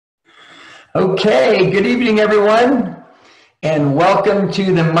Okay, good evening, everyone, and welcome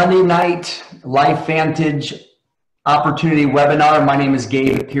to the Monday Night LifeVantage Opportunity webinar. My name is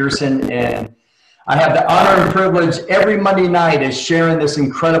Gabe Pearson, and I have the honor and privilege every Monday night of sharing this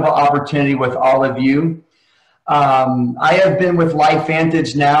incredible opportunity with all of you. I have been with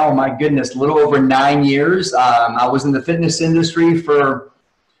LifeVantage now, my goodness, a little over 9 years. I was in the fitness industry for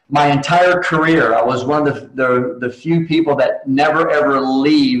my entire career. I was one of the few people that never ever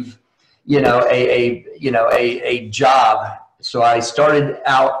leave a job. So I started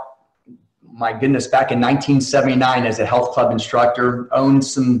out, my goodness, back in 1979 as a health club instructor, owned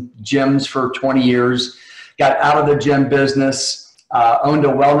some gyms for 20 years, got out of the gym business, owned a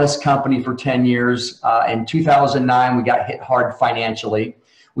wellness company for 10 years. In 2009, we got hit hard financially.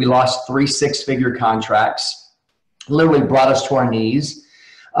 We lost 3 six-figure contracts, literally brought us to our knees.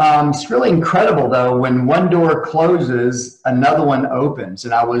 It's really incredible, though, when one door closes, another one opens.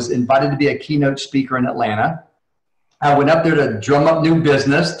 And I was invited to be a keynote speaker in Atlanta. I went up there to drum up new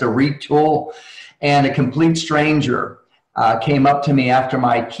business, to retool, and a complete stranger came up to me after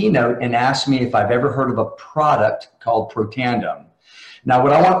my keynote and asked me if I've ever heard of a product called Protandim. Now,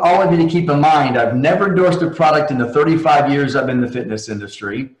 what I want all of you to keep in mind, I've never endorsed a product in the 35 years I've been in the fitness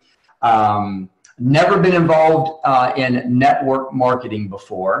industry. Never been involved in network marketing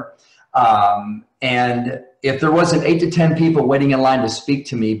before. And if there wasn't 8 to 10 people waiting in line to speak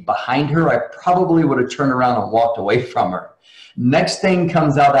to me behind her, I probably would have turned around and walked away from her. Next thing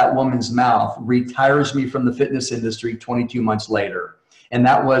comes out of that woman's mouth retires me from the fitness industry 22 months later. And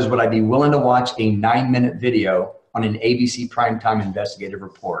that was, would I be willing to watch a 9-minute video on an ABC primetime investigative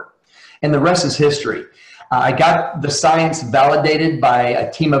report? And the rest is history. I got the science validated by a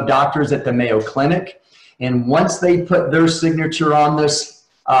team of doctors at the Mayo Clinic. And once they put their signature on this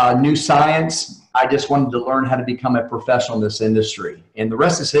new science, I just wanted to learn how to become a professional in this industry. And the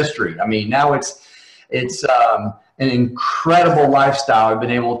rest is history. I mean, now it's an incredible lifestyle I've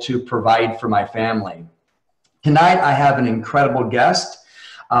been able to provide for my family. Tonight, I have an incredible guest.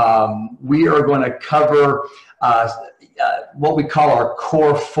 We are going to cover what we call our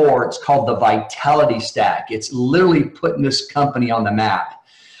core 4. It's called the Vitality Stack. It's literally putting this company on the map.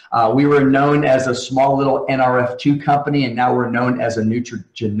 We were known as a small little NRF2 company, and now we're known as a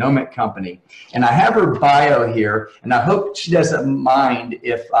nutrigenomic company. And I have her bio here, and I hope she doesn't mind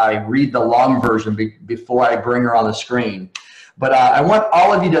if I read the long version before I bring her on the screen. But I want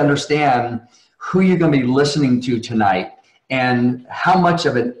all of you to understand who you're going to be listening to tonight and how much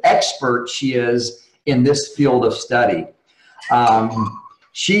of an expert she is in this field of study.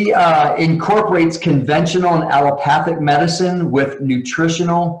 She incorporates conventional and allopathic medicine with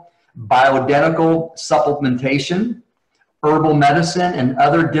nutritional, bioidentical supplementation, herbal medicine, and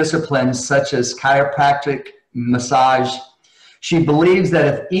other disciplines such as chiropractic, massage. She believes that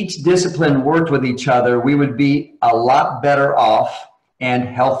if each discipline worked with each other, we would be a lot better off and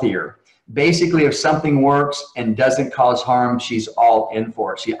healthier. Basically, if something works and doesn't cause harm, she's all in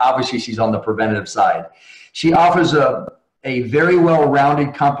for it. Obviously, she's on the preventative side. She offers a very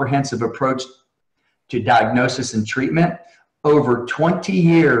well-rounded, comprehensive approach to diagnosis and treatment. Over 20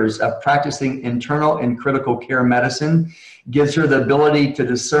 years of practicing internal and critical care medicine gives her the ability to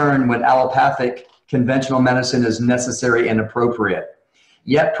discern when allopathic conventional medicine is necessary and appropriate,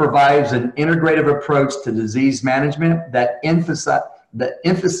 yet provides an integrative approach to disease management that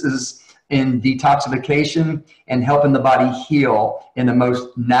emphasizes in detoxification and helping the body heal in the most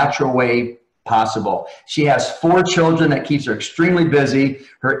natural way possible. She has 4 children that keeps her extremely busy.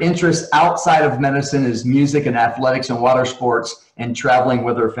 Her interest outside of medicine is music and athletics and water sports and traveling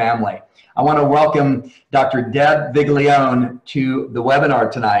with her family. I want to welcome Dr. Deb Viglione to the webinar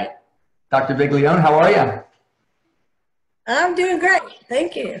tonight. Dr. Viglione, how are you? I'm doing great.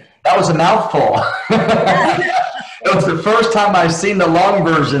 Thank you. That was a mouthful. It was the first time I've seen the long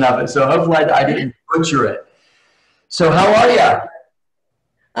version of it, so hopefully I didn't butcher it. So how are you?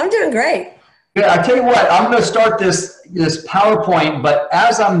 I'm doing great. Yeah, I tell you what, I'm going to start this PowerPoint, but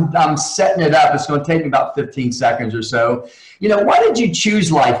as I'm setting it up, it's going to take me about 15 seconds or so. Why did you choose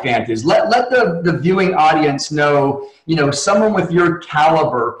LifeVantage? Let the viewing audience know, someone with your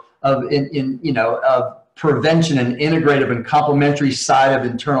caliber of of prevention and integrative and complementary side of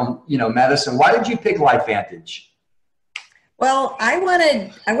internal medicine. Why did you pick LifeVantage? Well, I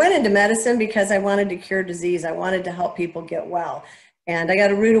went into medicine because I wanted to cure disease. I wanted to help people get well. And I got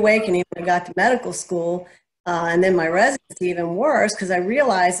a rude awakening when I got to medical school, and then my residency even worse, because I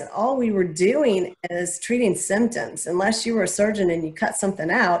realized that all we were doing is treating symptoms. Unless you were a surgeon and you cut something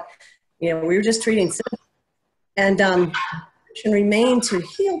out, we were just treating symptoms. And remained to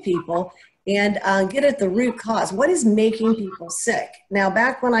heal people and get at the root cause. What is making people sick? Now,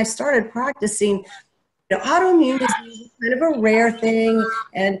 back when I started practicing, autoimmune disease is kind of a rare thing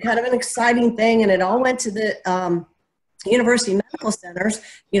and kind of an exciting thing, and it all went to the university medical centers,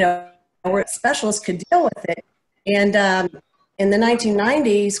 where specialists could deal with it. And in the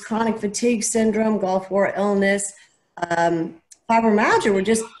 1990s, chronic fatigue syndrome, Gulf War illness, fibromyalgia were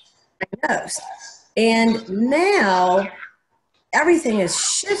just diagnosed. And now everything has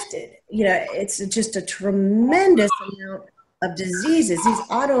shifted. It's just a tremendous amount of diseases. These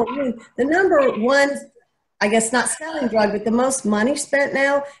autoimmune, the number one, I guess not selling drug, but the most money spent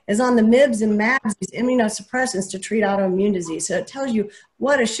now is on the MIBs and MABs, these immunosuppressants to treat autoimmune disease. So it tells you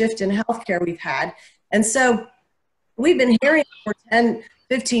what a shift in healthcare we've had. And so we've been hearing for 10,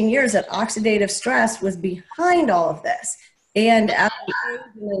 15 years that oxidative stress was behind all of this. And as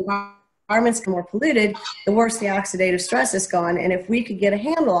the environments become more polluted, the worse the oxidative stress is gone. And if we could get a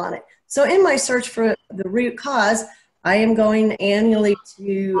handle on it. So in my search for the root cause, I am going annually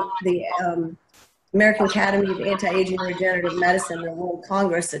to the American Academy of Anti-Aging and Regenerative Medicine, the World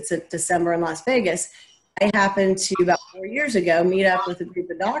Congress. It's in December in Las Vegas. I happened to, about 4 years ago, meet up with a group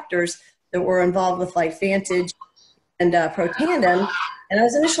of doctors that were involved with LifeVantage and Protandim. And I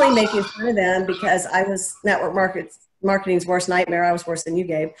was initially making fun of them because I was network marketing's worst nightmare. I was worse than you,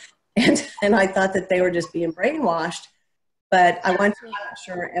 Gabe. And I thought that they were just being brainwashed. But I went to a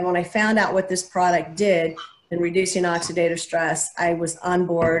lecture, and when I found out what this product did in reducing oxidative stress, I was on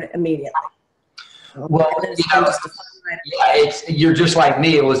board immediately. Well, you're just like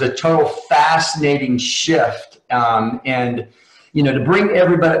me. It was a total fascinating shift. And, to bring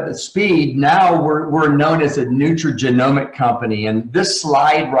everybody up to speed, now we're known as a nutrigenomic company. And this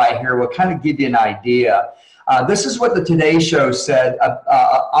slide right here will kind of give you an idea. This is what the Today Show said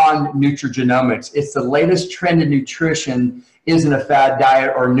on nutrigenomics. It's the latest trend in nutrition isn't a fad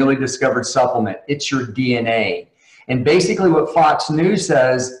diet or newly discovered supplement. It's your DNA. And basically what Fox News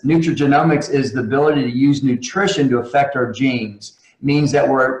says, nutrigenomics is the ability to use nutrition to affect our genes. It means that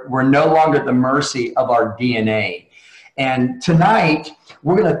we're no longer at the mercy of our DNA. And tonight,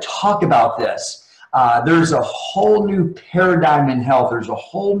 we're going to talk about this. There's a whole new paradigm in health. There's a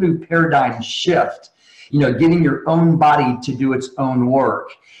whole new paradigm shift, getting your own body to do its own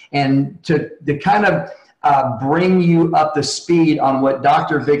work. And to kind of bring you up to speed on what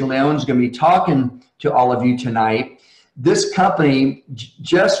Dr. Viglione is going to be talking to all of you tonight, this company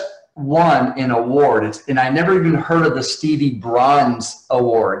just won an award. And I never even heard of the Stevie Bronze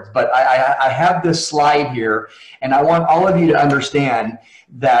Award, but I have this slide here, and I want all of you to understand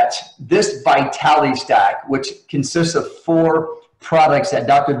that this Vitality Stack, which consists of 4 products that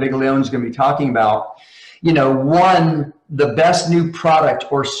Dr. Viglione is going to be talking about, won the best new product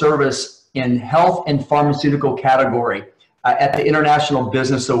or service in health and pharmaceutical category at the International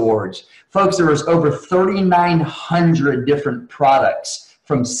Business Awards. Folks, there was over 3,900 different products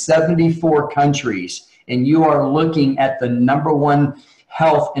from 74 countries, and you are looking at the #1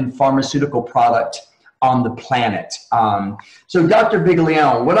 health and pharmaceutical product on the planet. So Dr.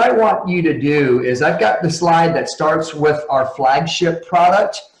 Viglione, what I want you to do is, I've got the slide that starts with our flagship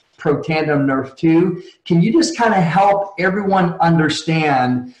product, Protandim Nerve 2. Can you just kind of help everyone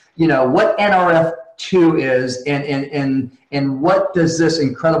understand, what NRF2 is and what does this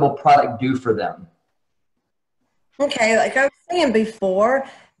incredible product do for them? Okay, like I was saying before,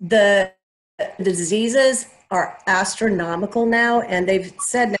 the diseases are astronomical now, and they've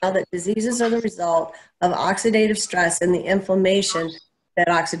said now that diseases are the result of oxidative stress and the inflammation that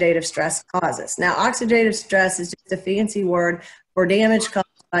oxidative stress causes. Now, oxidative stress is just a fancy word for damage caused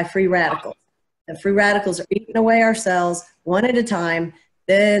by free radicals. The free radicals are eating away our cells one at a time,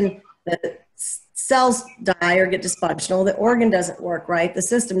 then the cells die or get dysfunctional, the organ doesn't work right, the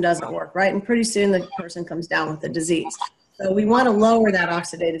system doesn't work right, and pretty soon the person comes down with the disease. So we want to lower that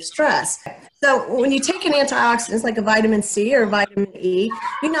oxidative stress. So when you take an antioxidant like a vitamin C or vitamin E,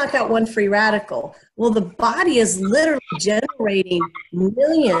 you knock out one free radical. Well, the body is literally generating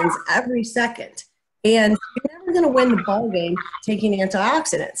millions every second. And you're never going to win the ball game taking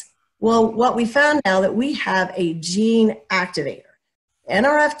antioxidants. Well, what we found now that we have a gene activator.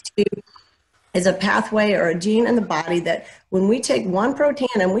 NRF2 is a pathway or a gene in the body that when we take one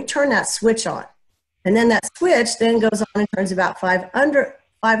Protandim, we turn that switch on. And then that switch then goes on and turns about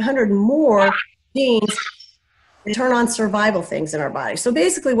 500 more genes that turn on survival things in our body. So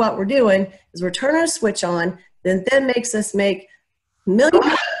basically what we're doing is we're turning a switch on that then makes us make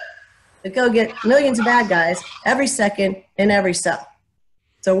millions that go get millions of bad guys every second in every cell.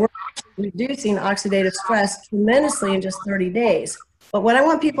 So we're reducing oxidative stress tremendously in just 30 days. But what I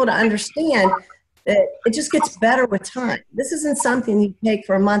want people to understand, it just gets better with time. This isn't something you take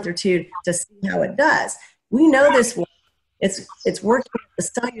for a month or two to see how it does. We know this works. It's working at the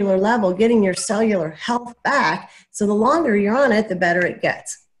cellular level, getting your cellular health back. So the longer you're on it, the better it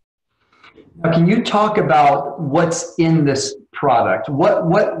gets. Now, can you talk about what's in this product?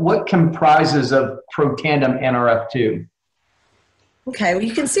 What comprises of Protandim NRF2? Okay, well,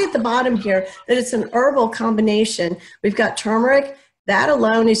 you can see at the bottom here that it's an herbal combination. We've got turmeric. That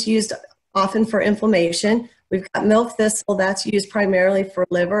alone is used often for inflammation. We've got milk thistle. That's used primarily for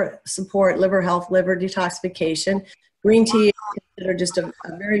liver support, liver health, liver detoxification. Green tea is considered just a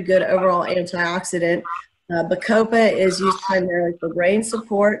very good overall antioxidant. Bacopa is used primarily for brain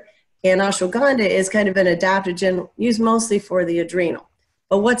support. And ashwagandha is kind of an adaptogen used mostly for the adrenal.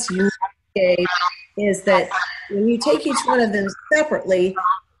 But what's unique is that when you take each one of them separately,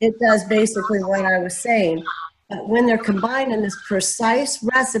 it does basically what I was saying. But when they're combined in this precise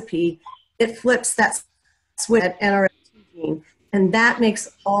recipe, it flips that switch at NRF2 gene. And that makes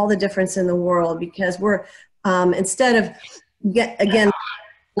all the difference in the world, because we're, instead of, again,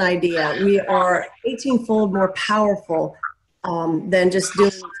 an idea, we are 18-fold more powerful than just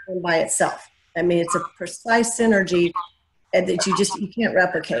doing it by itself. I mean, it's a precise synergy that you can't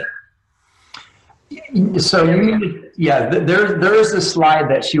replicate. So you mean, yeah, there is a slide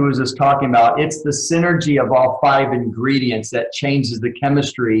that she was just talking about. It's the synergy of all 5 ingredients that changes the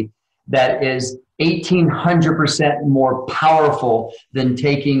chemistry, that is 1,800% more powerful than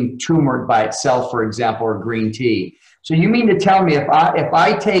taking turmeric by itself, for example, or green tea. So you mean to tell me if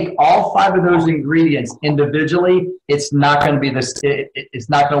I take all 5 of those ingredients individually, it's not going to be it's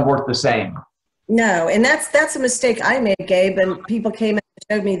not going to work the same? No, and that's a mistake I made, Gabe. And people came and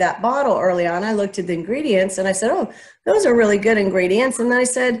showed me that bottle early on. I looked at the ingredients and I said, "Oh, those are really good ingredients." And then I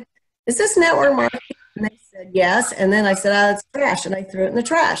said, "Is this network marketing?" And they said, "Yes." And then I said, "Oh, it's trash," and I threw it in the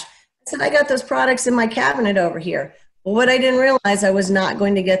trash. I said, "I got those products in my cabinet over here." Well, what I didn't realize, I was not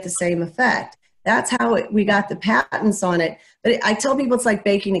going to get the same effect. That's how we got the patents on it. But I tell people it's like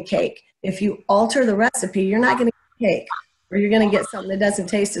baking a cake. If you alter the recipe, you're not going to get a cake, or you're going to get something that doesn't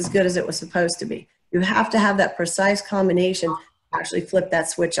taste as good as it was supposed to be. You have to have that precise combination to actually flip that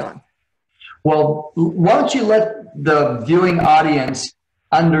switch on. Well, why don't you let the viewing audience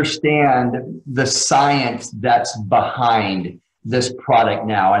understand the science that's behind this product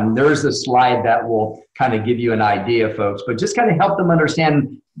now? And there's a slide that will kind of give you an idea, folks, but just kind of help them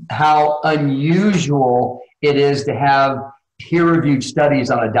understand how unusual it is to have peer-reviewed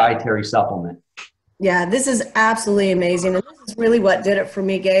studies on a dietary supplement. Yeah, this is absolutely amazing. And this is really what did it for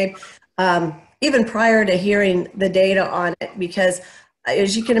me, Gabe, even prior to hearing the data on it, because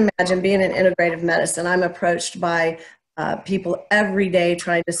as you can imagine, being in integrative medicine, I'm approached by people every day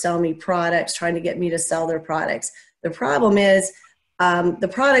trying to sell me products, trying to get me to sell their products. The problem is the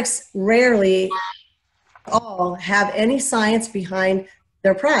products rarely all have any science behind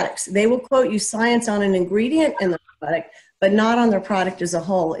their products. They will quote you science on an ingredient in the product, but not on their product as a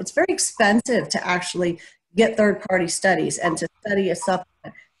whole. It's very expensive to actually get third-party studies and to study a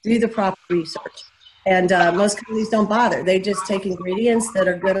supplement, do the proper research. And most companies don't bother. They just take ingredients that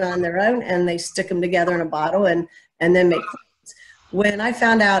are good on their own and they stick them together in a bottle and then make claims. When I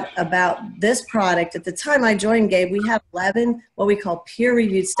found out about this product, at the time I joined, Gabe, we have 11 what we call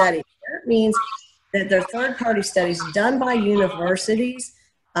peer-reviewed studies. That means that they're third-party studies done by universities.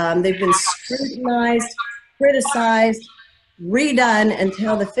 They've been scrutinized, criticized, redone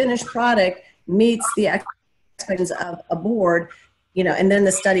until the finished product meets the expectations of a board, and then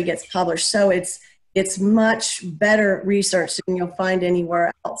the study gets published. So it's much better research than you'll find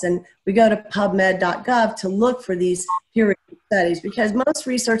anywhere else. And we go to pubmed.gov to look for these peer-reviewed studies, because most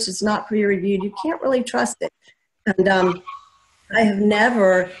research is not peer-reviewed. You can't really trust it. And I have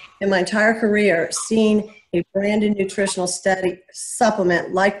never in my entire career seen a branded nutritional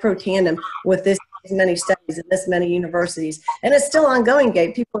supplement like Protandim with this many studies at this many universities. And it's still ongoing,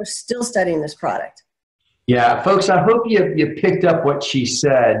 Gabe. People are still studying this product. Yeah, folks, I hope you picked up what she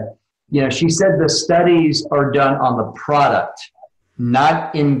said. She said the studies are done on the product,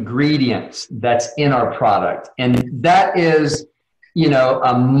 not ingredients that's in our product. And that is,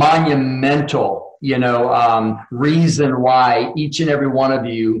 a monumental, reason why each and every one of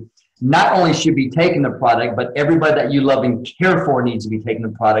you not only should be taking the product, but everybody that you love and care for needs to be taking the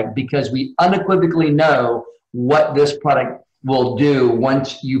product, because we unequivocally know what this product will do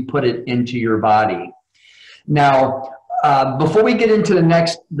once you put it into your body. Now, before we get into the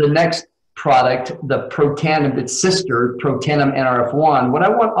next product, the Protandim, its sister, Protandim NRF1, what I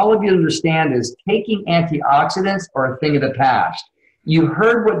want all of you to understand is taking antioxidants are a thing of the past. You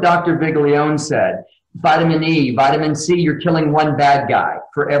heard what Dr. Viglione said. Vitamin E, vitamin C, you're killing one bad guy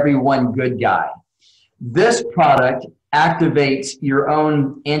for every one good guy. This product activates your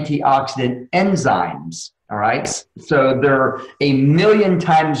own antioxidant enzymes. All right. So they're 1,000,000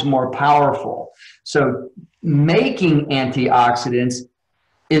 times more powerful. So making antioxidants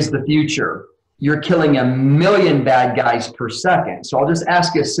is the future. You're killing 1,000,000 bad guys per second. So I'll just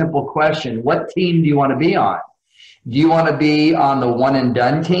ask you a simple question. What team do you want to be on? Do you want to be on the one and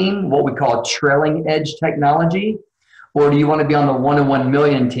done team, what we call trailing edge technology? Or do you want to be on the 1 in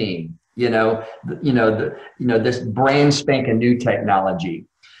 1,000,000 team? This brand spanking new technology.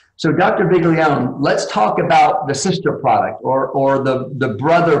 So Dr. Viglione, let's talk about the sister product or the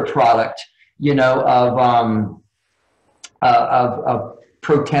brother product, of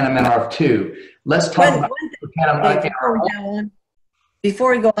Protandim NRF2. Let's talk about Protandim.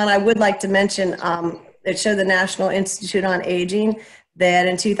 Before we go on, I would like to mention it showed the National Institute on Aging that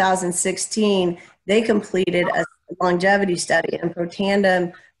in 2016 they completed a longevity study, and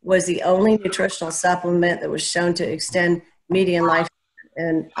Protandim was the only nutritional supplement that was shown to extend median life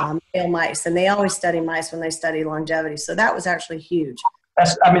in male mice. And they always study mice when they study longevity. So that was actually huge.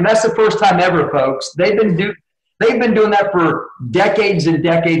 That's the first time ever, folks. They've been doing that for decades and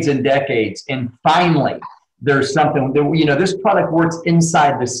decades and decades. And finally, there's something that, this product works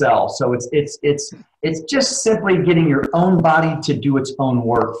inside the cell. So it's just simply getting your own body to do its own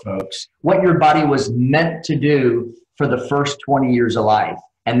work, folks. What your body was meant to do for the first 20 years of life.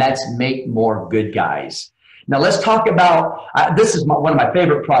 And that's make more good guys. Now let's talk about, this is one of my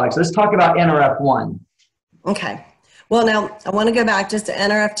favorite products. Let's talk about NRF1. Okay. Well, now I want to go back just to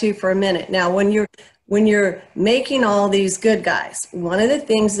NRF2 for a minute. Now, when you're making all these good guys, one of the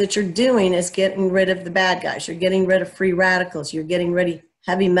things that you're doing is getting rid of the bad guys. You're getting rid of free radicals. You're getting rid of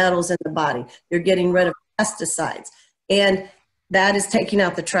heavy metals in the body. You're getting rid of pesticides. And that is taking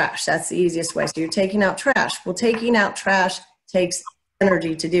out the trash. That's the easiest way. So you're taking out trash. Well, taking out trash takes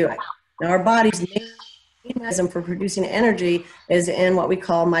energy to do it. Now, our body's main mechanism for producing energy is in what we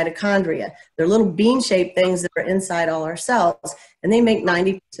call mitochondria. They're little bean-shaped things that are inside all our cells, and they make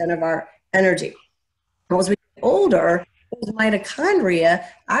 90% of our energy. And as we get older, those mitochondria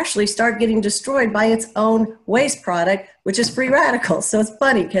actually start getting destroyed by its own waste product, which is free radicals. So it's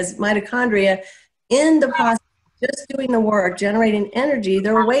funny because mitochondria, in the process of just doing the work, generating energy,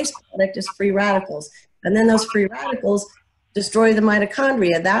 their waste product is free radicals. And then those free radicals destroy the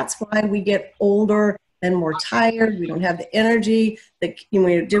mitochondria. That's why we get older and more tired. We don't have the energy that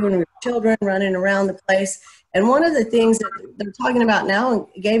we do when we were children, running around the place. And one of the things that they're talking about now and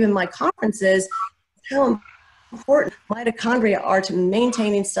gave in my conferences is how important mitochondria are to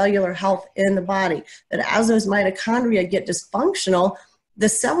maintaining cellular health in the body. That as those mitochondria get dysfunctional, the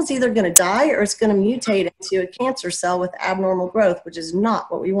cell's either going to die or it's going to mutate into a cancer cell with abnormal growth, which is not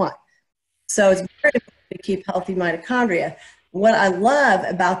what we want. So it's very important to keep healthy mitochondria. What I love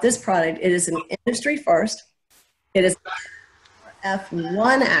about this product, it is an industry first. It is an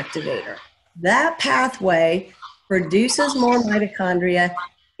F1 activator. That pathway produces more mitochondria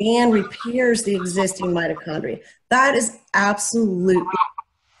and repairs the existing mitochondria. That is absolutely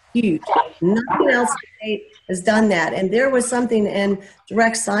huge. Nothing else has done that. And there was something in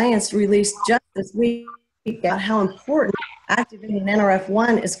Direct Science released just this week about how important activating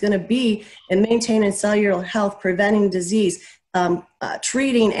NRF1 is going to be in maintaining cellular health, preventing disease,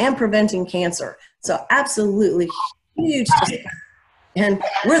 treating and preventing cancer. So absolutely huge. And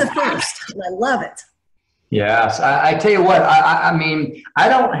we're the first. And I love it. Yes, I tell you what, I mean, I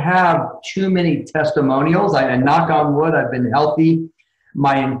don't have too many testimonials. I knock on wood, I've been healthy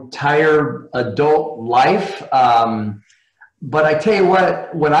my entire adult life. But I tell you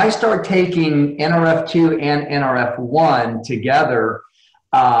what, when I start taking NRF2 and NRF1 together,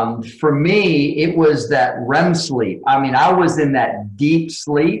 for me, it was that REM sleep. I mean, I was in that deep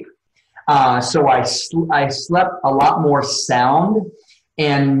sleep. So I slept a lot more sound.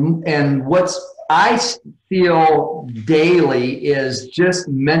 And what's I feel daily is just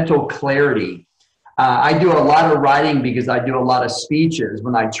mental clarity. I do a lot of writing because I do a lot of speeches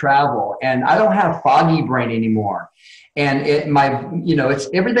when I travel, and I don't have foggy brain anymore. And it's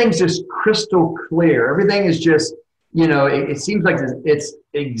everything's just crystal clear. Everything is just, it seems like it's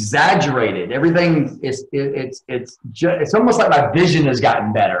exaggerated. Everything is it's almost like my vision has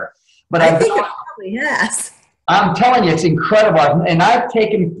gotten better. But I think it probably has. I'm telling you, it's incredible. And I've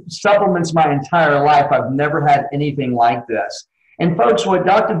taken supplements my entire life. I've never had anything like this. And folks, what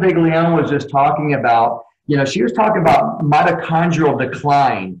Dr. Viglione was just talking about, she was talking about mitochondrial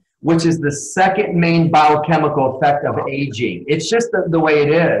decline, which is the second main biochemical effect of aging. It's just the way it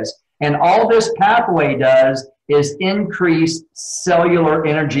is. And all this pathway does is increase cellular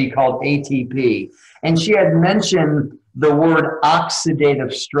energy called ATP. And she had mentioned the word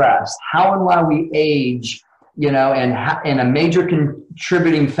oxidative stress, how and why we age, and a major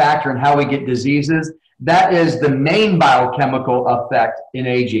contributing factor in how we get diseases. That is the main biochemical effect in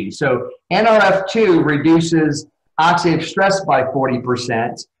aging. So NRF2 reduces oxidative stress by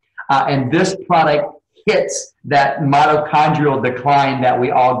 40%, and this product hits that mitochondrial decline that we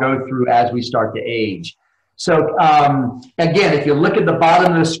all go through as we start to age. So again, if you look at the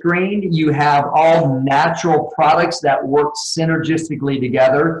bottom of the screen, you have all natural products that work synergistically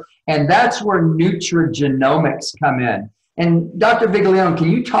together, and that's where nutrigenomics come in. And Dr. Viglione, can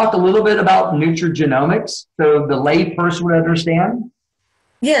you talk a little bit about nutrigenomics so the lay person would understand?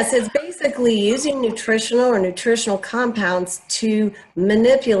 Yes, it's basically using nutritional compounds to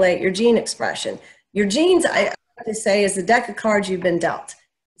manipulate your gene expression. Your genes, I have to say, is the deck of cards you've been dealt.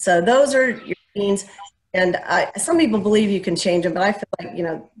 So those are your genes. And some people believe you can change them, but I feel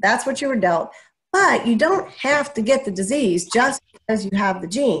like, that's what you were dealt. But you don't have to get the disease just because you have the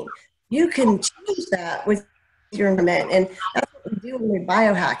gene. You can change that with your environment. And that's what we do when we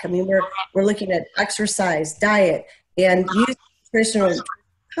biohack. I mean, we're looking at exercise, diet, and use nutritional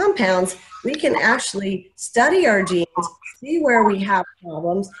compounds. We can actually study our genes, see where we have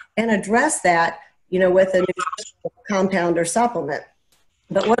problems, and address that, with a nutritional compound or supplement.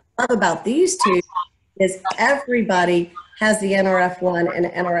 But what I love about these two is everybody has the NRF1 and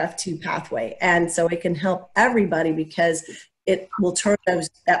NRF2 pathway. And so it can help everybody because it will turn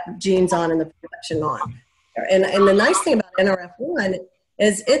that genes on and the production on. And the nice thing about NRF1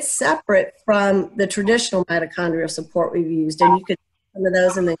 is it's separate from the traditional mitochondrial support we've used. And you could put some of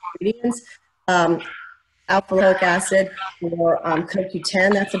those in the ingredients, alpha-lipoic acid or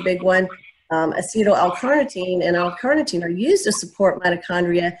CoQ10, that's a big one. Acetyl L-carnitine and L-carnitine are used to support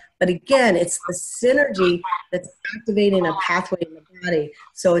mitochondria, but again, it's the synergy that's activating a pathway in the body.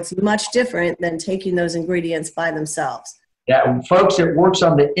 So it's much different than taking those ingredients by themselves. Yeah, folks, it works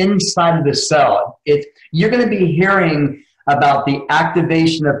on the inside of the cell. You're going to be hearing about the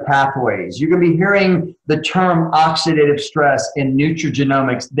activation of pathways. You're going to be hearing the term oxidative stress in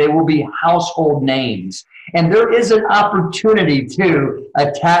nutrigenomics. They will be household names. And there is an opportunity to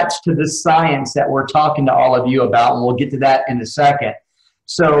attach to the science that we're talking to all of you about, and we'll get to that in a second.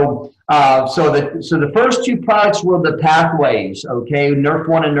 So the first two products were the pathways, okay,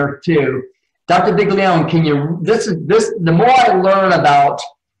 NRF1 and NRF2. Dr. Viglione, the more I learn about,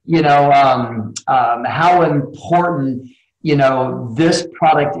 how important, this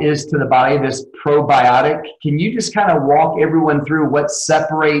product is to the body, this probiotic, can you just kind of walk everyone through what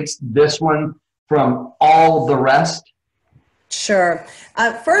separates this one from all the rest? Sure.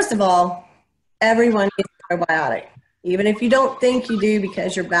 First of all, everyone needs a probiotic. Even if you don't think you do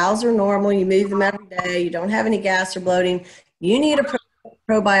because your bowels are normal, you move them every day, you don't have any gas or bloating, you need a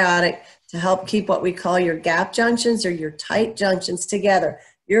probiotic to help keep what we call your gap junctions or your tight junctions together.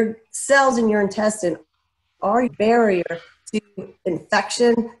 Your cells in your intestine are a barrier to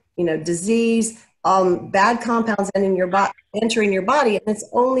infection, disease, bad compounds entering your body, and it's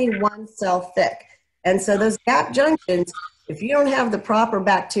only one cell thick. And so those gap junctions, if you don't have the proper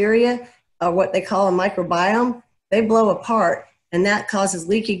bacteria, or what they call a microbiome, they blow apart, and that causes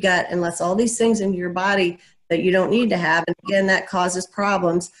leaky gut and lets all these things into your body that you don't need to have. And again, that causes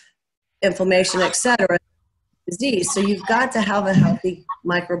problems, inflammation, etc., disease. So you've got to have a healthy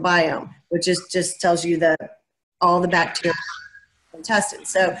microbiome, which just tells you all the bacteria in the intestine.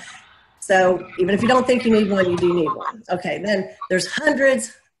 So even if you don't think you need one, you do need one. Okay, then there's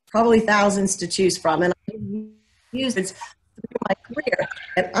hundreds, probably thousands to choose from, and I use it through my career.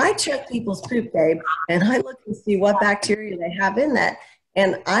 And I check people's poop, Gabe, and I look and see what bacteria they have in that.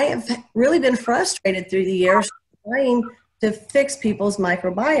 And I have really been frustrated through the years trying to fix people's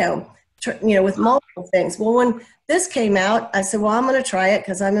microbiome, with multiple things. Well, when this came out, I said, well, I'm going to try it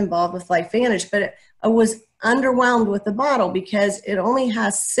because I'm involved with LifeVantage. But I was underwhelmed with the bottle because it only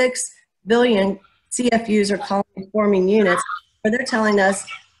has 6 billion CFUs or colony-forming units, where they're telling us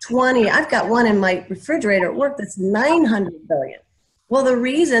 20. I've got one in my refrigerator at work that's 900 billion. Well, the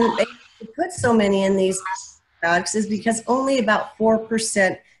reason they put so many in these products is because only about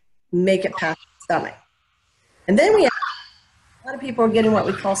 4% make it past the stomach. And then we have a lot of people are getting what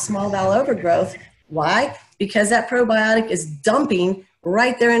we call small bowel overgrowth. Why? Because that probiotic is dumping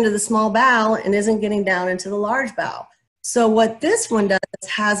right there into the small bowel and isn't getting down into the large bowel. So what this one does is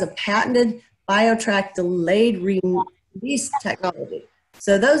has a patented BioTrack delayed release technology.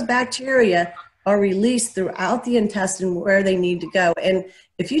 So those bacteria are released throughout the intestine where they need to go. And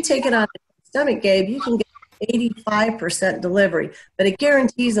if you take it on the stomach, Gabe, you can get 85% delivery, but it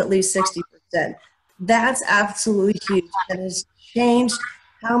guarantees at least 60%. That's absolutely huge and has changed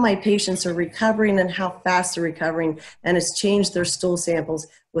how my patients are recovering and how fast they're recovering. And it's changed their stool samples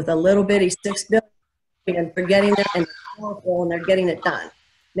with a little bitty 6 billion and forgetting it, and powerful, and they're getting it done.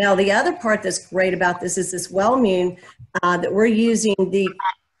 Now, the other part that's great about this is this Wellmune, that we're using the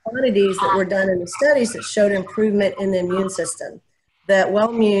quantities that were done in the studies that showed improvement in the immune system. That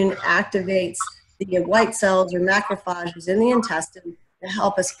Wellmune activates the white cells or macrophages in the intestine to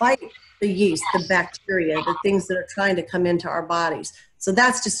help us fight the yeast, the bacteria, the things that are trying to come into our bodies. So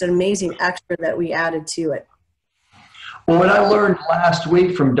that's just an amazing extra that we added to it. Well, what I learned last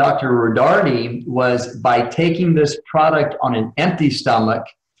week from Dr. Rodardi was by taking this product on an empty stomach,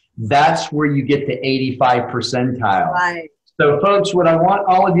 that's where you get the 85 percentile. Right. So folks, what I want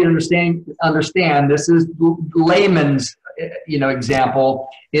all of you to understand, this is layman's example,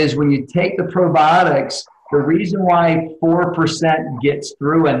 is when you take the probiotics, the reason why 4% gets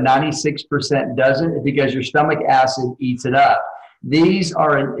through and 96% doesn't is because your stomach acid eats it up.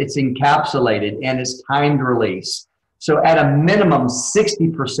 It's encapsulated and it's timed release. So at a minimum,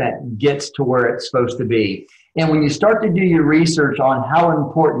 60% gets to where it's supposed to be. And when you start to do your research on how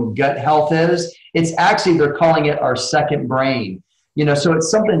important gut health is, it's actually, they're calling it our second brain. So it's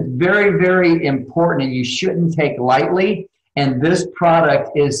something very, very important, and you shouldn't take lightly. And this product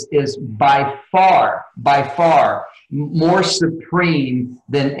is by far more supreme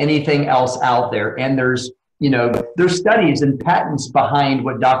than anything else out there. And there's studies and patents behind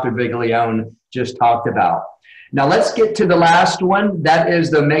what Dr. Viglione just talked about. Now let's get to the last one. That is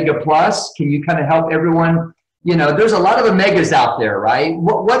the Omega Plus. Can you kind of help everyone? There's a lot of omegas out there, right?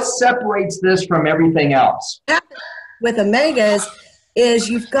 What separates this from everything else? With omegas is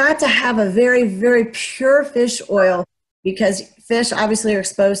you've got to have a very, very pure fish oil, because fish obviously are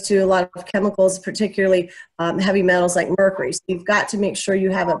exposed to a lot of chemicals, particularly heavy metals like mercury. So you've got to make sure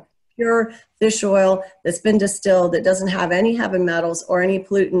you have a pure fish oil that's been distilled, that doesn't have any heavy metals or any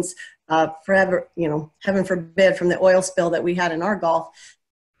pollutants, forever, heaven forbid, from the oil spill that we had in our Gulf.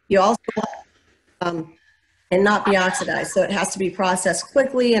 You also and not be oxidized. So it has to be processed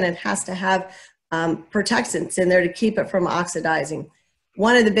quickly, and it has to have protectants in there to keep it from oxidizing.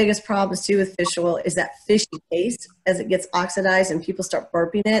 One of the biggest problems too with fish oil is that fishy taste as it gets oxidized and people start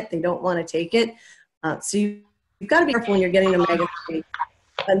burping it. They don't want to take it. So you've got to be careful when you're getting omega-3.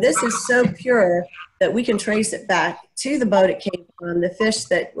 And this is so pure that we can trace it back to the boat it came from, the fish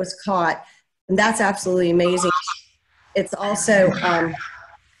that was caught. And that's absolutely amazing. It's also, I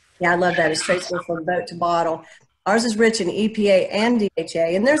love that. It's traceable from boat to bottle. Ours is rich in EPA and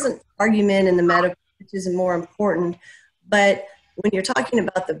DHA. And there's an argument in the medical which is more important. But when you're talking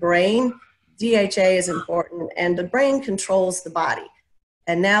about the brain, DHA is important, and the brain controls the body.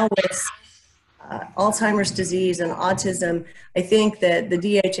 And now with Alzheimer's disease and autism, I think that the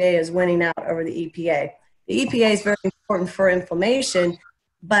DHA is winning out over the EPA. The EPA is very important for inflammation,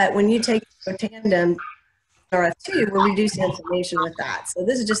 but when you take a tandem NRF2, we're reducing inflammation with that. So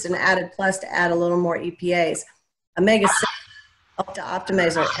this is just an added plus to add a little more EPAs. Omega-6 help to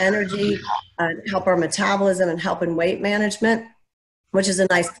optimize our energy, help our metabolism, and help in weight management, which is a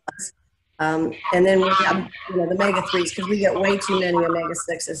nice plus. And then we have the omega-3s, because we get way too many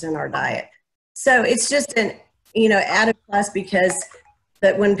omega-6s in our diet. So it's just an added plus, because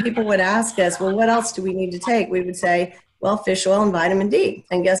that when people would ask us, well, what else do we need to take? We would say, well, fish oil and vitamin D.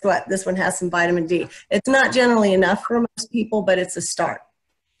 And guess what? This one has some vitamin D. It's not generally enough for most people, but it's a start.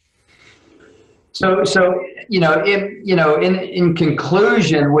 So in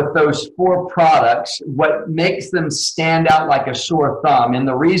conclusion, with those 4 products, what makes them stand out like a sore thumb, and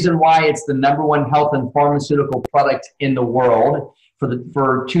the reason why it's the #1 health and pharmaceutical product in the world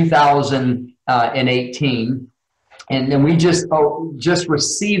for 2018, and then we just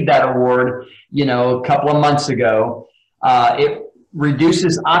received that award, a couple of months ago. It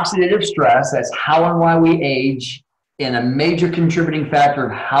reduces oxidative stress. That's how and why we age, and a major contributing factor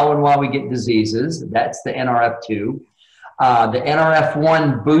of how and why we get diseases. That's the NRF2. The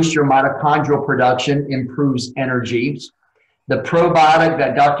NRF1 boosts your mitochondrial production, improves energy. The probiotic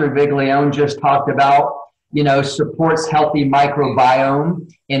that Dr. Viglione just talked about, supports healthy microbiome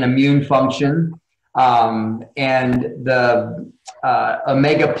and immune function. And the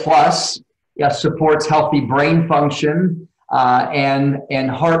Omega Plus supports healthy brain function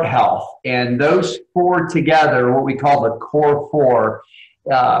and heart health. And those 4 together, what we call the core 4.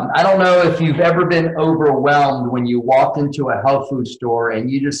 I don't know if you've ever been overwhelmed when you walked into a health food store and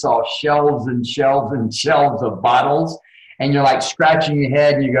you just saw shelves and shelves and shelves of bottles, and you're like scratching your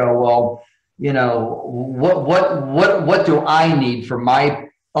head and you go, well, what do I need for my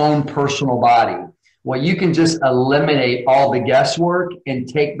own personal body? Well, you can just eliminate all the guesswork and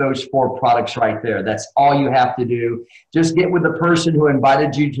take those 4 products right there. That's all you have to do. Just get with the person who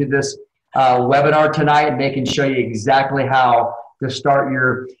invited you to this webinar tonight, and they can show you exactly how to start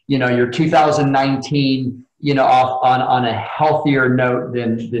your, your 2019, off on a healthier note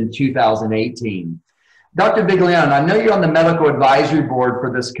than 2018. Dr. Biglione, I know you're on the medical advisory board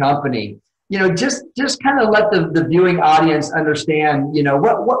for this company. Just kind of let the viewing audience understand,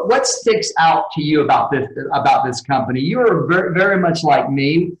 what sticks out to you about this company. You are very, very much like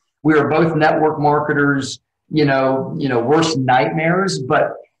me. We are both network marketers, worst nightmares.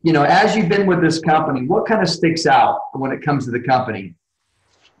 But, as you've been with this company, what kind of sticks out when it comes to the company?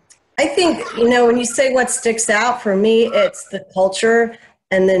 I think, when you say what sticks out, for me, it's the culture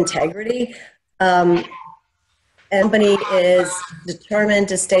and the integrity. Company is determined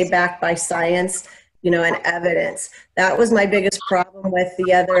to stay backed by science, and evidence. That was my biggest problem with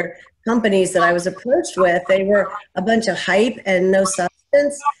the other companies that I was approached with. They were a bunch of hype and no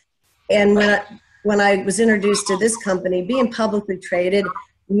substance. And when I was introduced to this company, being publicly traded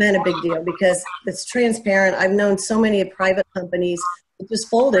meant a big deal because it's transparent. I've known so many private companies that just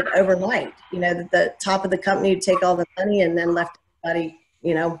folded overnight. The top of the company would take all the money and then left everybody,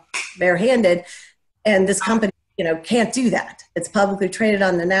 barehanded. And this company, can't do that. It's publicly traded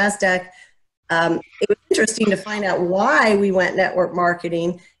on the NASDAQ. It was interesting to find out why we went network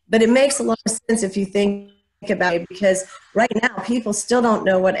marketing, but it makes a lot of sense if you think about it, because right now people still don't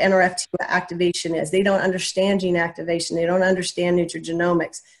know what NRF2 activation is. They don't understand gene activation. They don't understand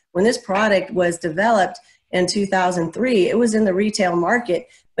nutrigenomics. When this product was developed in 2003, it was in the retail market.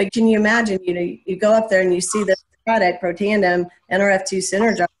 But can you imagine, you go up there and you see this product, Protandim, NRF2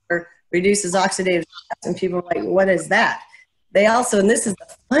 Synergizer, reduces oxidative stress, and people are like, what is that? They also, and this is the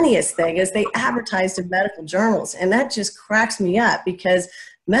funniest thing, is they advertised in medical journals, and that just cracks me up because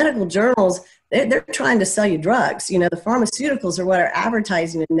medical journals, they're trying to sell you drugs. The pharmaceuticals are what are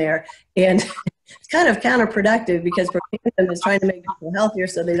advertising in there, and it's kind of counterproductive because Protandim is trying to make people healthier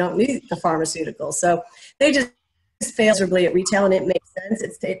so they don't need the pharmaceuticals. So they just fail miserably at retail, and it makes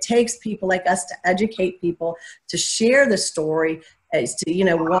sense. It takes people like us to educate people, to share the story as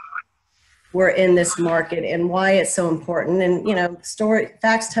to, why we're in this market and why it's so important. And,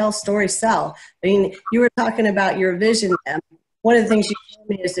 facts tell, stories sell. I mean, you were talking about your vision. One of the things you told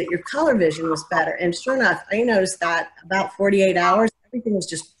me is that your color vision was better. And sure enough, I noticed that about 48 hours, everything was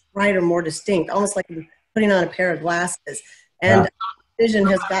just brighter, more distinct, almost like putting on a pair of glasses. And vision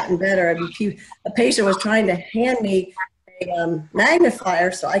has gotten better. I mean, a patient was trying to hand me a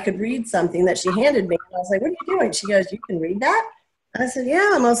magnifier so I could read something that she handed me. And I was like, what are you doing? She goes, you can read that? I said,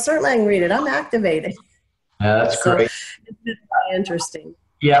 yeah, most certainly I can read it. I'm activated. Yeah, that's great. It's really interesting.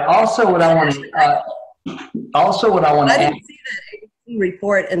 Yeah. Also, what I want to I didn't see that ABC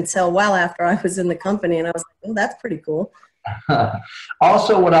report until well after I was in the company, and I was like, oh, that's pretty cool.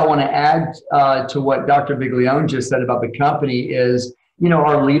 Also, what I want to add to what Dr. Biglione just said about the company is,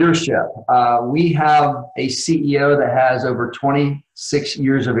 our leadership. We have a CEO that has over 26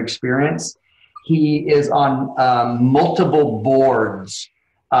 years of experience. He is on multiple boards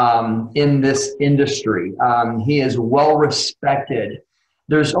in this industry. He is well respected.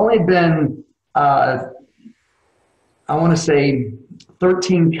 There's only been, I want to say,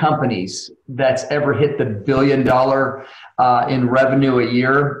 13 companies that's ever hit the $1 billion in revenue a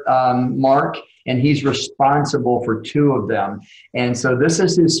year mark, and he's responsible for 2 of them. And so this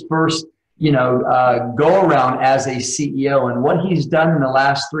is his first go around as a CEO. And what he's done in the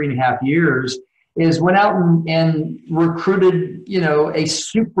last 3.5 years is went out and recruited, a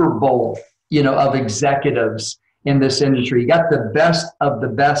Super Bowl, of executives in this industry. You got the best of the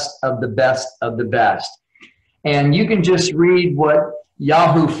best of the best of the best. And you can just read what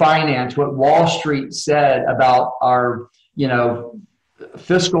Yahoo Finance, what Wall Street said about our,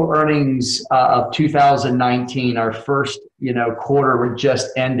 fiscal earnings of 2019, our first, quarter just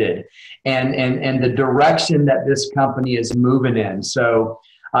ended, and the direction that this company is moving in. So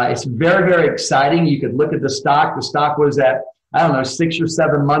it's very, very exciting. You could look at the stock. The stock was at, 6 or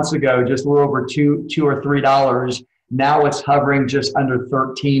 7 months ago, just a little over $2 or $3. Now it's hovering just under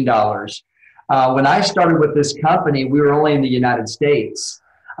 $13. When I started with this company, we were only in the United States.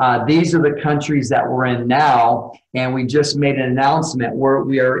 These are the countries that we're in now, and we just made an announcement where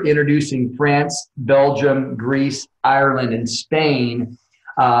we are introducing France, Belgium, Greece, Ireland, and Spain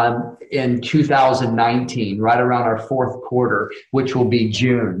in 2019, right around our 4th quarter, which will be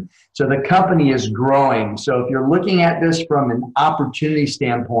June. So the company is growing. So if you're looking at this from an opportunity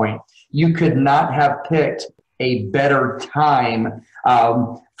standpoint, you could not have picked a better time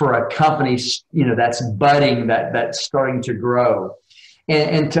for a company, that's budding, that's starting to grow.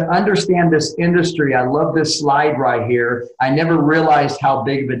 And to understand this industry, I love this slide right here. I never realized how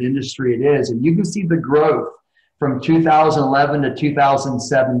big of an industry it is. And you can see the growth from 2011 to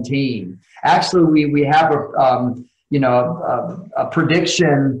 2017. Actually, we have a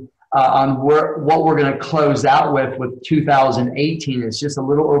prediction on what we're going to close out with 2018. It's just a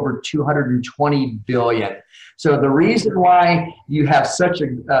little over 220 billion. So the reason why you have such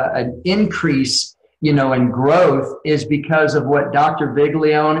an increase, in growth is because of what Dr.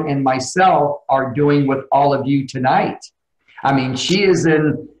 Viglione and myself are doing with all of you tonight. I mean, she is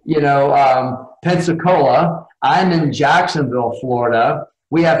in, Pensacola. I'm in Jacksonville, Florida.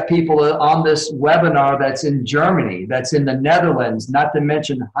 We have people on this webinar that's in Germany, that's in the Netherlands, not to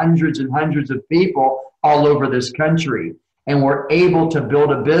mention hundreds and hundreds of people all over this country. And we're able to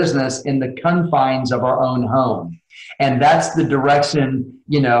build a business in the confines of our own home. And that's the direction,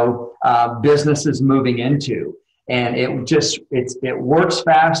 business is moving into. And it works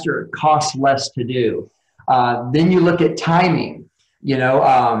faster, it costs less to do. Then you look at timing.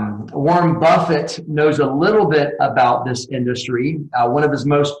 Warren Buffett knows a little bit about this industry. One of his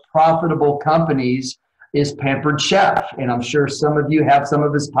most profitable companies is Pampered Chef. And I'm sure some of you have some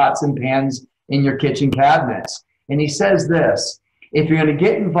of his pots and pans in your kitchen cabinets. And he says this: if you're going to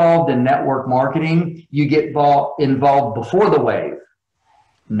get involved in network marketing, you get involved before the wave,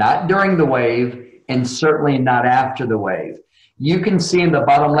 not during the wave, and certainly not after the wave. You can see in the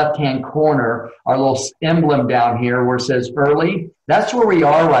bottom left-hand corner our little emblem down here where it says early. That's where we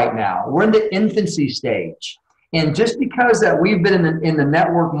are right now. We're in the infancy stage. And just because that we've been in the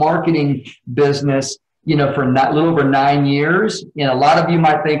network marketing business, for a little over 9 years, and a lot of you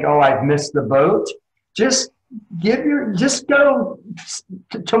might think, oh, I've missed the boat. Just go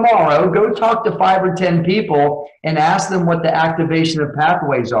tomorrow, go talk to 5 or 10 people and ask them what the activation of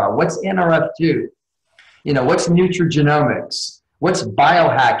pathways are. What's NRF2? What's nutrigenomics? What's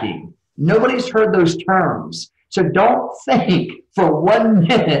biohacking? Nobody's heard those terms. So don't think for 1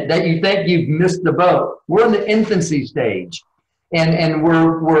 minute that you think you've missed the boat. We're in the infancy stage. And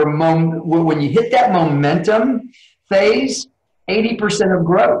when you hit that momentum phase, 80% of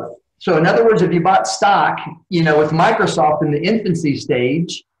growth. So in other words, if you bought stock, with Microsoft in the infancy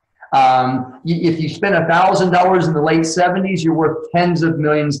stage, if you spent $1,000 in the late 70s, you're worth tens of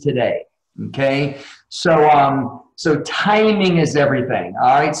millions today. Okay. So timing is everything. All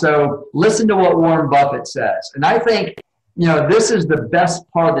right. So listen to what Warren Buffett says. And I think, this is the best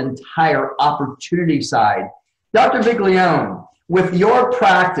part of the entire opportunity side. Dr. Viglione, with your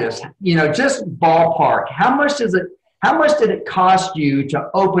practice, just ballpark, how much did it cost you to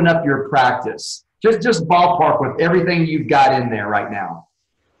open up your practice? Just ballpark with everything you've got in there right now.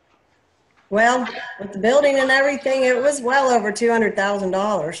 Well, with the building and everything, it was well over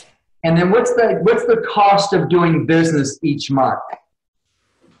 $200,000. And then what's the cost of doing business each month?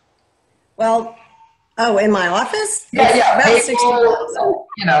 Well, in my office? Yeah. About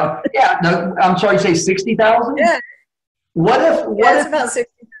 $60,000. No, I'm sorry, you say 60,000? Yeah. It's about 60,000.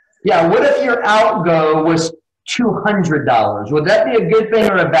 Yeah, what if your outgo was $200? Would that be a good thing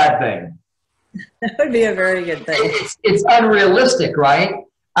or a bad thing? That would be a very good thing. It's unrealistic, right?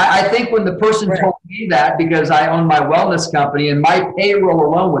 I think when the person told me that, because I own my wellness company and my payroll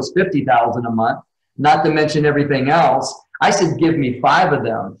alone was $50,000 a month, not to mention everything else, I said, give me 5 of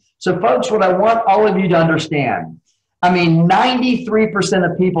them. So folks, what I want all of you to understand,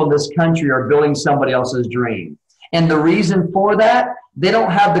 93% of people in this country are building somebody else's dream. And the reason for that, they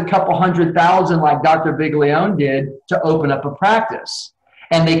don't have the couple $100,000 like Dr. Viglione did to open up a practice.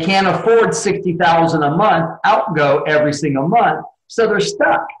 And they can't afford $60,000 a month outgo every single month. So they're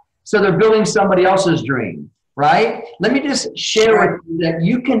stuck. So they're building somebody else's dream, right? Let me just share with you that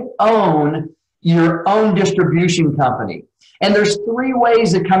you can own your own distribution company. And there's 3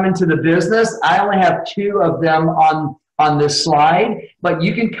 ways to come into the business. I only have 2 of them on this slide, but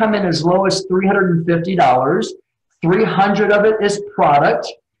you can come in as low as $350. $300 of it is product.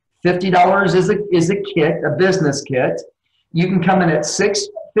 $50 is a kit, a business kit. You can come in at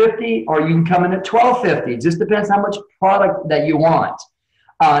 $650 or you can come in at $1,250. It just depends how much product that you want.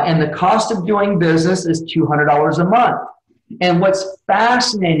 And the cost of doing business is $200 a month. And what's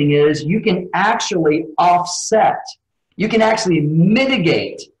fascinating is you can actually offset. You can actually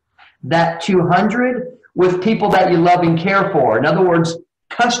mitigate that $200 with people that you love and care for. In other words,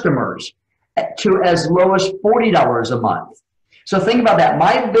 customers, to as low as $40 a month. So think about that.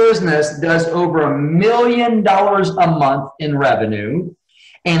 My business does over $1 million a month in revenue,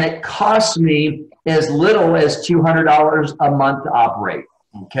 and it costs me as little as $200 a month to operate.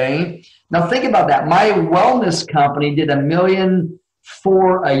 Okay. Now think about that. My wellness company did $1 million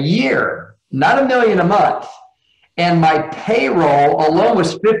for a year, not $1 million a month. And my payroll alone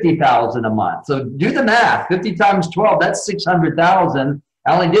was 50,000 a month. So do the math, 50 times 12, that's 600,000.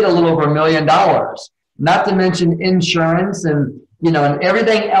 I only did a little over $1 million, not to mention insurance and, and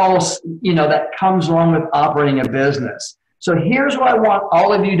everything else, that comes along with operating a business. So here's what I want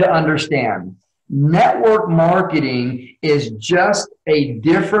all of you to understand. Network marketing is just a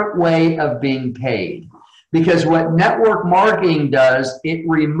different way of being paid. Because what network marketing does, it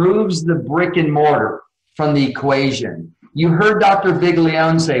removes the brick and mortar from the equation. You heard Dr.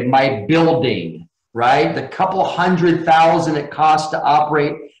 Biglione say, my building, right? The couple $100,000 it costs to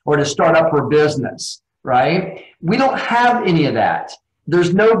operate or to start up her business, right? We don't have any of that.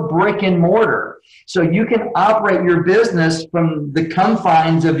 There's no brick and mortar. So you can operate your business from the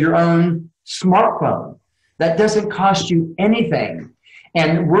confines of your own smartphone. That doesn't cost you anything.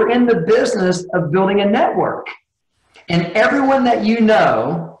 And we're in the business of building a network. And everyone that you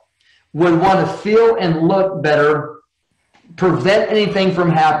know would want to feel and look better, prevent anything from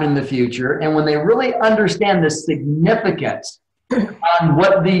happening in the future. And when they really understand the significance on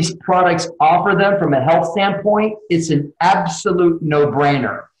what these products offer them from a health standpoint, it's an absolute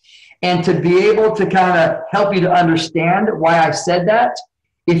no-brainer. And to be able to kind of help you to understand why I said that,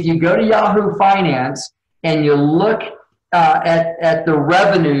 if you go to Yahoo Finance and you look at the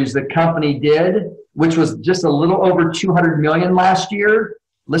revenues the company did, which was just a little over 200 million last year,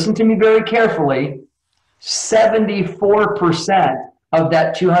 listen to me very carefully, 74% of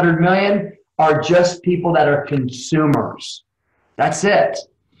that 200 million are just people that are consumers. That's it.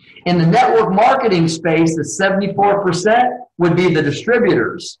 In the network marketing space, the 74% would be the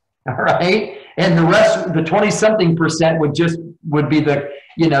distributors, all right? And the rest, the 20-something% would be the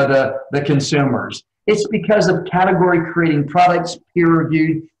consumers. It's because of category creating products, peer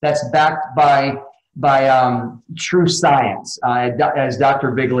reviewed, that's backed by true science, as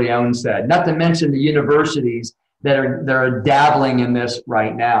Dr. Biglione said. Not to mention the universities that are dabbling in this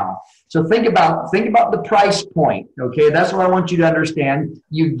right now. So think about the price point. Okay, that's what I want you to understand.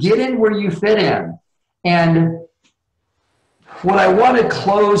 You get in where you fit in, and what I want to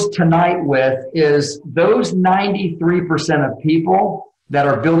close tonight with is those 93% of people that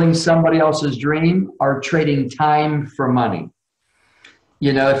are building somebody else's dream are trading time for money.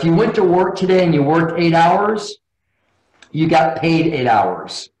 If you went to work today and you worked 8 hours, you got paid 8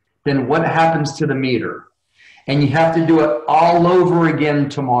 hours. Then what happens to the meter? And you have to do it all over again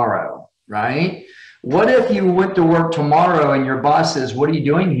tomorrow, right? What if you went to work tomorrow and your boss says, what are you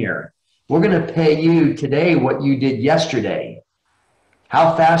doing here? We're going to pay you today what you did yesterday.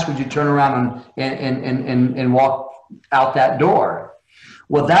 How fast would you turn around and walk out that door?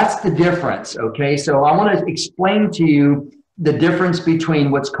 Well, that's the difference, okay? So I want to explain to you the difference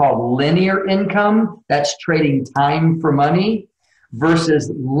between what's called linear income, that's trading time for money,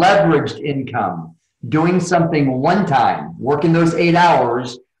 versus leveraged income, doing something one time, working those 8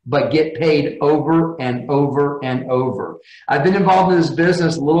 hours, but get paid over and over and over. I've been involved in this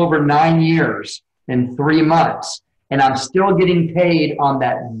business a little over 9 years and 3 months, and I'm still getting paid on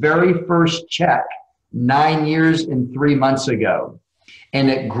that very first check 9 years and 3 months ago. And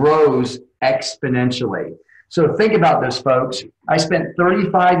it grows exponentially. So think about this, folks. I spent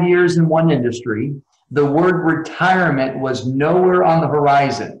 35 years in one industry. The word retirement was nowhere on the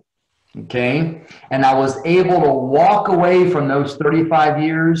horizon, okay? And I was able to walk away from those 35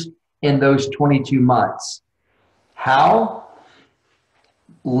 years in those 22 months. How?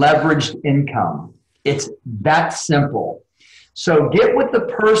 Leveraged income. It's that simple. So get with the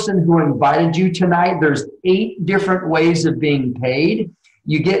person who invited you tonight. There's 8 different ways of being paid.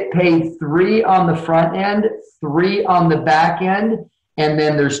 You get paid 3 on the front end, 3 on the back end, and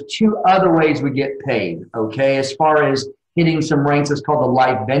then there's 2 other ways we get paid, okay? As far as hitting some ranks, it's called the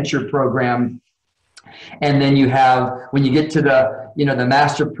Life Venture Program. And then you have, when you get to the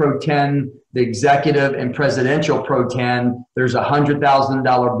Master Pro 10, the Executive and Presidential Pro 10, there's a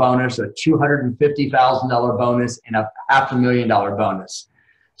 $100,000 bonus, a $250,000 bonus, and a $500,000 bonus.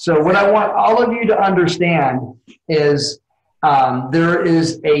 So what I want all of you to understand is there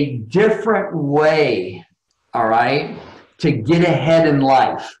is a different way, all right, to get ahead in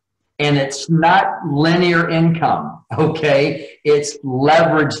life. And it's not linear income, okay? It's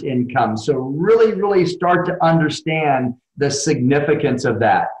leveraged income. So really, really start to understand the significance of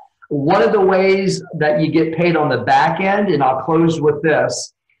that. One of the ways that you get paid on the back end, and I'll close with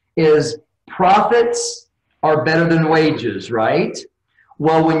this, is profits are better than wages, right?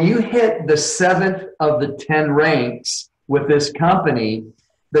 Well, when you hit the 7th of the 10 ranks with this company,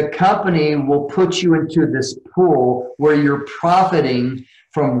 the company will put you into this pool where you're profiting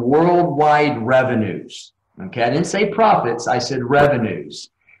from worldwide revenues. Okay, I didn't say profits, I said revenues.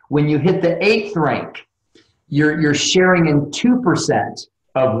 When you hit the 8th rank, you're sharing in 2%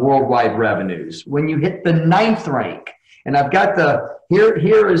 of worldwide revenues. When you hit the 9th rank, and I've got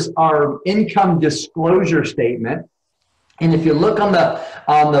here is our income disclosure statement. And if you look on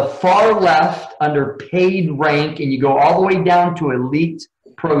the far left under paid rank, and you go all the way down to Elite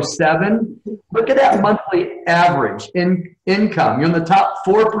Pro 7, look at that monthly average income. You're in the top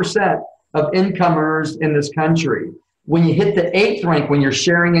 4% of income earners in this country. When you hit the 8th rank, when you're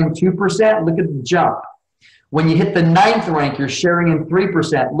sharing in 2%, look at the jump. When you hit the 9th rank, you're sharing in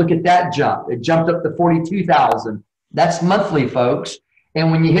 3%. Look at that jump. It jumped up to 42,000. That's monthly, folks. And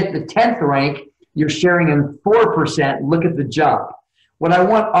when you hit the 10th rank, you're sharing in 4%. Look at the jump. What I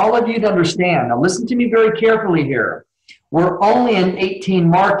want all of you to understand, now listen to me very carefully here. We're only in 18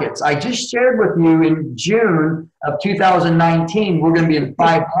 markets. I just shared with you in June of 2019, we're going to be in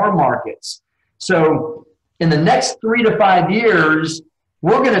 5 more markets. So in the next 3 to 5 years,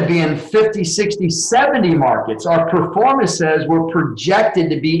 we're going to be in 50, 60, 70 markets. Our performance says we're projected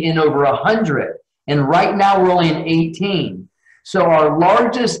to be in over 100. And right now we're only in 18. So our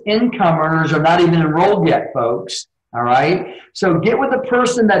largest income earners are not even enrolled yet, folks. All right. So get with the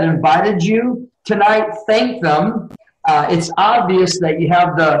person that invited you tonight. Thank them. It's obvious that you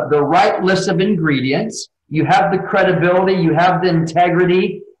have the right list of ingredients. You have the credibility. You have the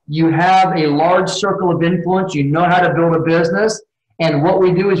integrity. You have a large circle of influence. You know how to build a business. And what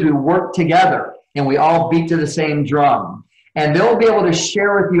we do is we work together and we all beat to the same drum. And they'll be able to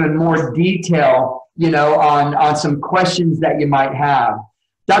share with you in more detail, on some questions that you might have.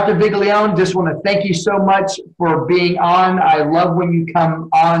 Dr. Viglione, just want to thank you so much for being on. I love when you come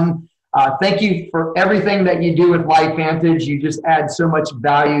on. Thank you for everything that you do with LifeVantage. You just add so much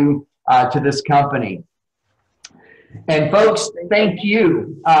value to this company. And folks, thank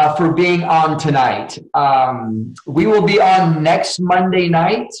you for being on tonight. We will be on next Monday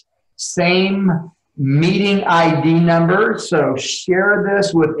night, same meeting ID number. So share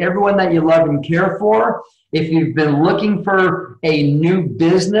this with everyone that you love and care for. If you've been looking for a new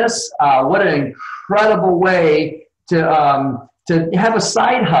business, what an incredible way to have a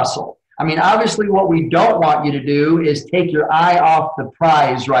side hustle. I mean, obviously what we don't want you to do is take your eye off the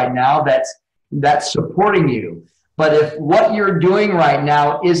prize right now that's supporting you. But if what you're doing right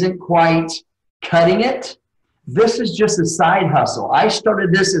now isn't quite cutting it, this is just a side hustle. I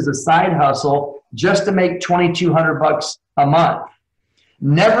started this as a side hustle just to make $2,200 a month.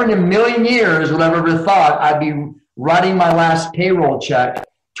 Never in a million years would I have ever thought I'd be writing my last payroll check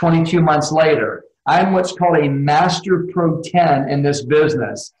 22 months later. I'm what's called a Master Pro 10 in this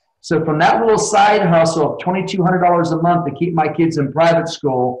business. So from that little side hustle of $2,200 a month to keep my kids in private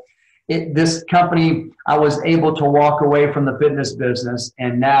school, this company, I was able to walk away from the fitness business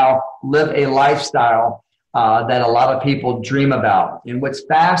and now live a lifestyle that a lot of people dream about. And what's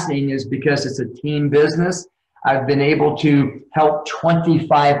fascinating is because it's a team business, I've been able to help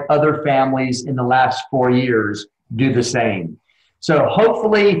 25 other families in the last 4 years do the same. So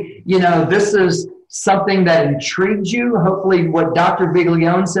hopefully, this is something that intrigued you. Hopefully what Dr.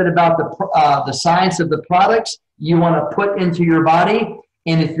 Viglione said about the science of the products, you want to put into your body.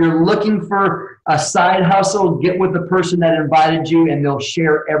 And if you're looking for a side hustle, get with the person that invited you and they'll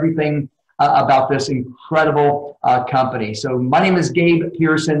share everything about this incredible company. So my name is Gabe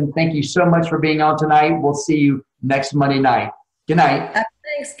Pearson. Thank you so much for being on tonight. We'll see you next Monday night. Good night. Happy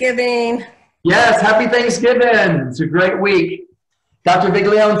Thanksgiving. Yes, happy Thanksgiving. It's a great week. Dr.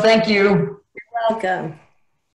 Viglione, thank you. You're welcome.